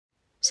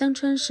香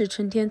椿是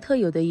春天特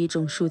有的一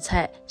种蔬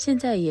菜，现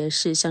在也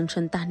是香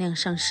椿大量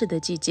上市的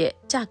季节，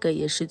价格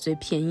也是最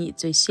便宜、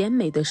最鲜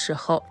美的时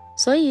候。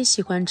所以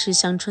喜欢吃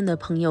香椿的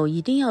朋友一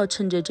定要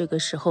趁着这个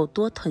时候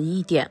多囤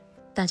一点。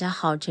大家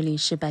好，这里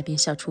是百变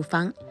小厨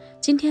房，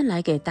今天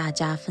来给大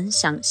家分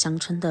享香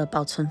椿的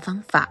保存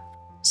方法。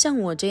像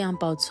我这样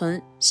保存，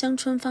香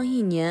椿放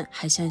1年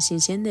还像新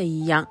鲜的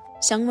一样，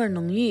香味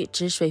浓郁，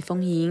汁水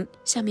丰盈。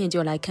下面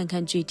就来看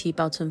看具体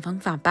保存方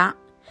法吧。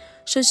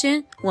首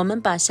先，我们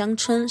把香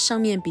椿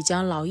上面比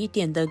较老一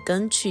点的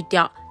根去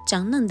掉，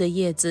将嫩的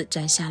叶子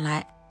摘下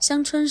来。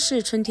香椿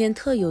是春天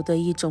特有的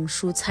一种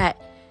蔬菜，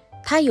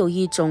它有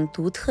一种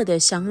独特的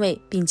香味，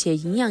并且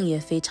营养也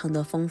非常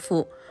的丰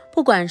富，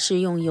不管是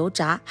用油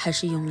炸还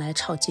是用来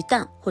炒鸡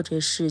蛋，或者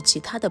是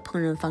其他的烹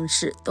饪方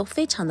式，都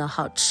非常的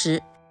好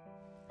吃。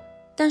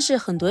但是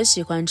很多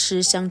喜欢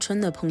吃香椿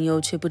的朋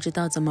友却不知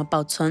道怎么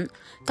保存，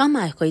刚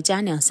买回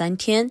家2-3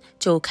天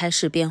就开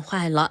始变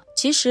坏了。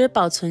其实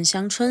保存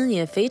香椿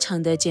也非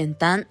常的简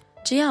单，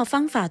只要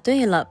方法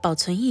对了，保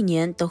存1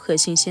年都和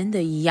新鲜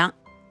的一样。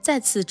在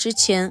此之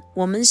前，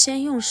我们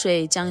先用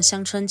水将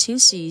香椿清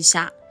洗一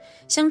下。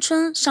香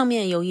椿上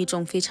面有一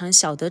种非常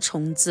小的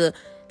虫子，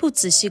不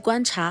仔细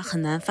观察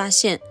很难发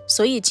现，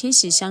所以清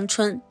洗香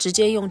椿直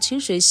接用清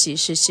水洗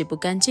是洗不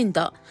干净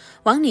的。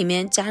往里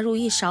面加入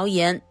1勺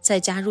盐，再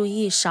加入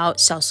1勺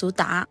小苏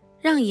打，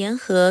让盐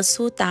和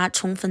苏打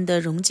充分的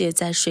溶解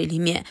在水里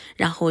面，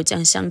然后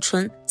将香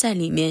椿在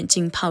里面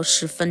浸泡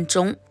10分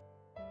钟。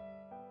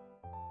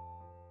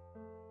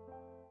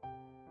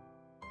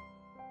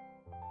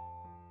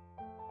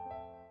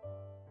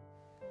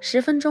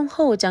10分钟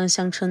后将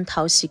香椿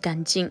淘洗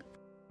干净，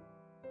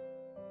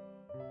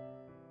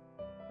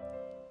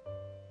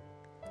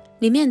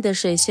里面的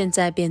水现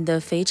在变得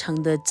非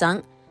常的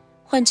脏，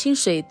换清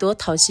水多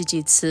淘洗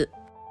几次。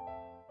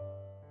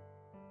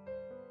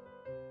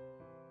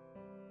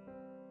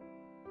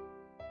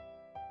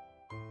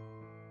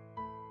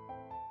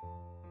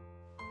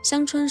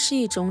香椿是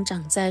一种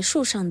长在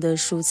树上的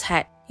蔬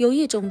菜，有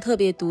一种特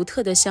别独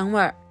特的香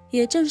味，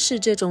也正是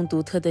这种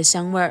独特的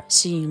香味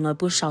吸引了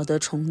不少的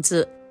虫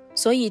子，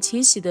所以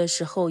清洗的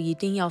时候一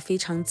定要非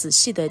常仔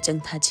细的将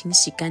它清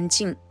洗干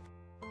净。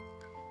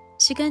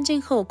洗干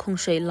净后控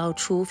水捞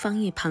出，放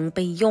一旁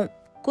备用。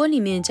锅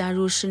里面加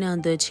入适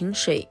量的清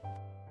水，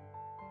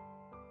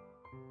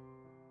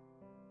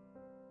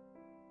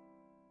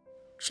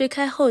水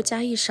开后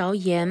加1勺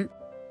盐，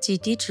几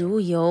滴植物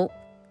油，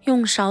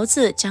用勺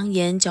子将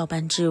盐搅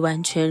拌至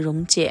完全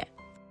溶解。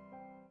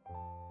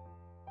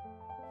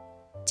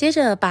接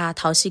着把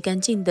淘洗干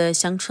净的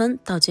香椿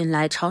倒进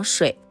来焯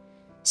水。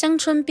香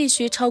椿必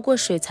须焯过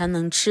水才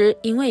能吃，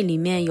因为里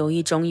面有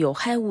一种有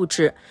害物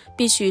质，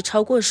必须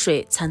焯过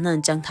水才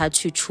能将它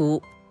去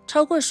除。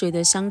焯过水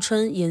的香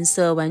椿颜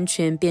色完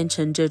全变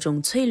成这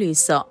种翠绿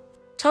色。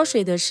焯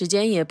水的时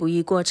间也不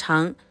宜过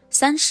长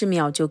，30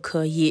秒就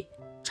可以。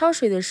焯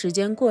水的时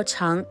间过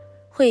长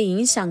会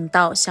影响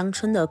到香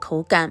椿的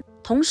口感，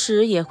同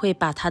时也会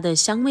把它的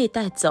香味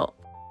带走。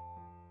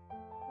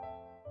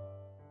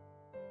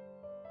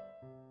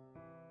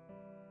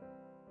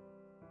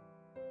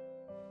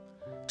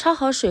焯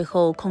好水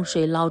后控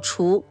水捞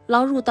出，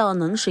捞入到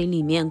冷水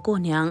里面过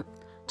凉。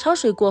焯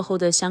水过后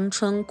的香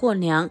椿过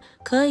凉，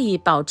可以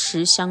保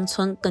持香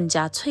椿更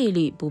加翠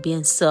绿不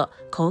变色，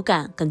口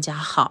感更加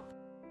好。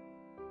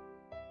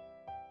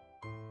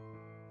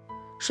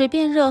水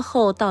变热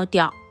后倒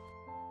掉，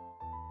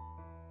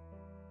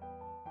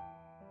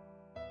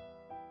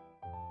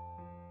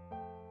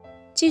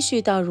继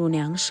续倒入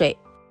凉水。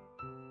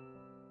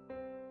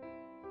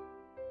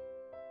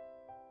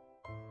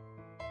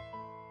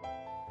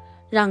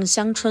让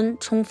香椿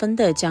充分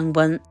的降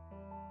温。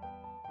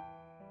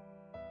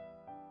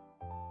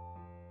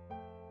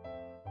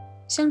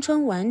香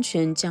椿完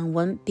全降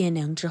温变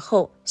凉之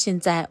后，现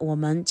在我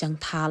们将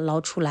它捞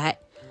出来。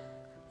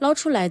捞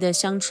出来的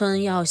香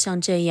椿要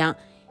像这样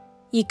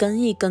一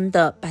根一根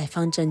的摆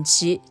放整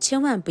齐，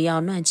千万不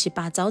要乱七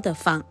八糟的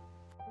放，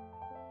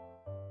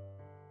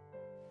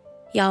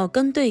要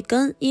根对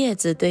根，叶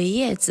子对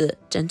叶子，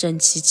整整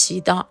齐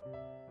齐的。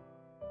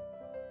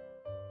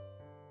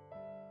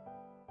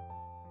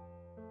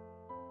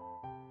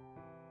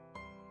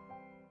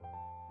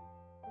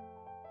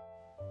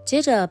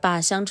接着把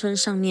香椿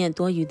上面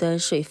多余的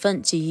水分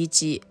挤一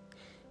挤，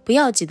不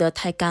要挤得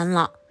太干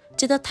了，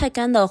挤得太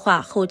干的话，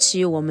后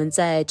期我们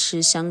在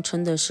吃香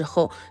椿的时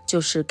候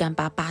就是干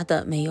巴巴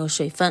的，没有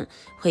水分，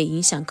会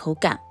影响口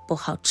感，不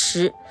好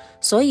吃。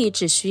所以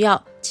只需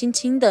要轻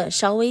轻的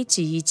稍微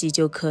挤一挤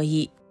就可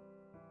以。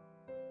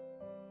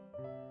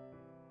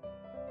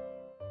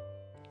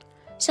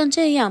像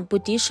这样不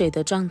滴水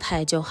的状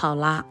态就好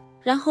啦。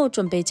然后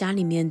准备家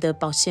里面的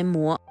保鲜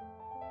膜，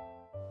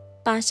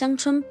把香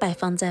椿摆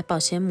放在保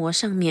鲜膜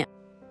上面，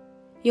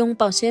用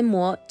保鲜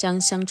膜将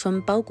香椿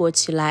包裹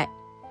起来。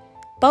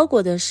包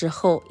裹的时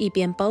候，一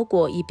边包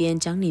裹一边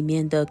将里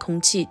面的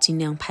空气尽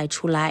量排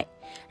出来，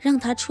让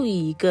它处于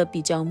一个比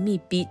较密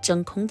闭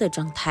真空的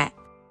状态。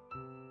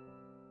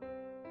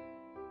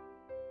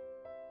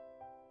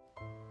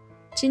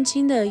轻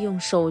轻的用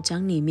手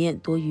将里面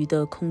多余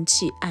的空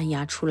气按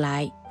压出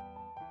来。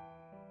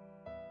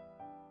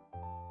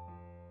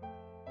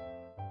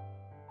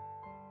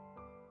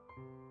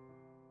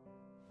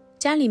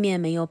家里面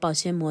没有保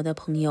鲜膜的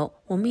朋友，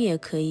我们也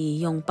可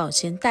以用保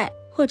鲜袋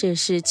或者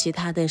是其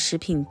他的食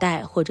品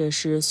袋或者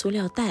是塑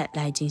料袋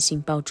来进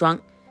行包装。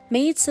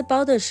每一次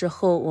包的时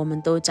候，我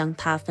们都将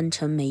它分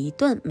成每一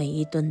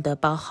顿的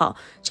包好，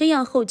这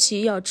样后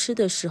期要吃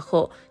的时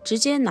候直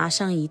接拿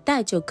上一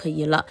袋就可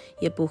以了，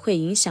也不会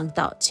影响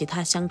到其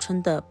他香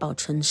椿的保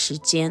存时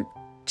间。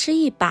吃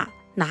一把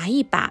拿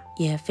一把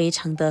也非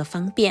常的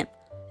方便，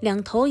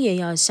两头也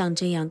要像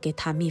这样给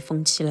它密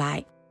封起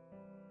来。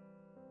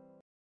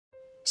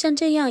像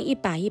这样一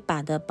把一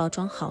把的包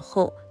装好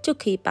后，就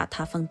可以把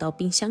它放到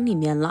冰箱里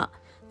面了。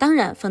当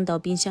然放到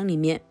冰箱里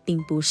面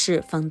并不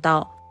是放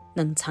到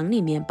冷藏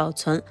里面保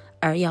存，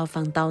而要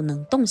放到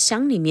冷冻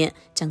箱里面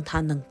将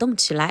它冷冻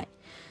起来。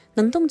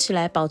冷冻起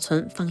来保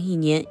存，放1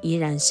年依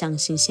然像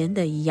新鲜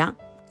的一样。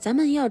咱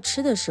们要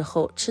吃的时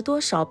候吃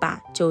多少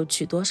把就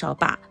取多少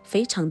把，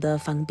非常的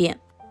方便。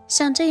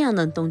像这样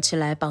冷冻起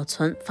来保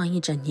存，放1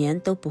整年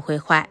都不会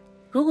坏。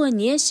如果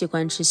你也喜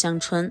欢吃香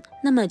椿，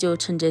那么就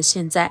趁着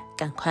现在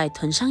赶快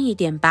囤上一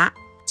点吧。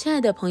亲爱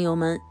的朋友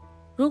们，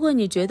如果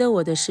你觉得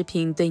我的视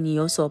频对你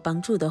有所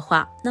帮助的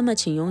话，那么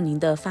请用您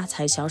的发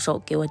财小手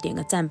给我点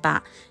个赞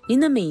吧。您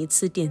的每一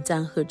次点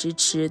赞和支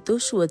持都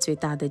是我最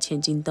大的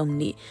前进动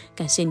力，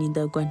感谢您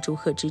的关注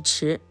和支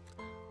持。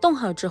冻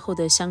好之后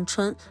的香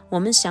椿，我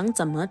们想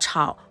怎么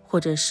炒或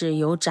者是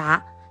油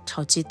炸、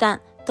炒鸡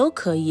蛋都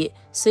可以，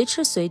随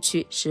吃随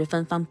取，十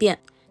分方便。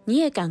你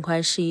也赶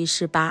快试一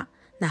试吧。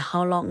那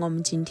好了，我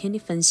们今天的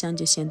分享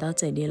就先到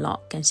这里了，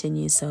感谢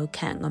您收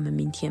看，我们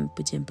明天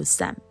不见不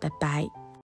散，拜拜。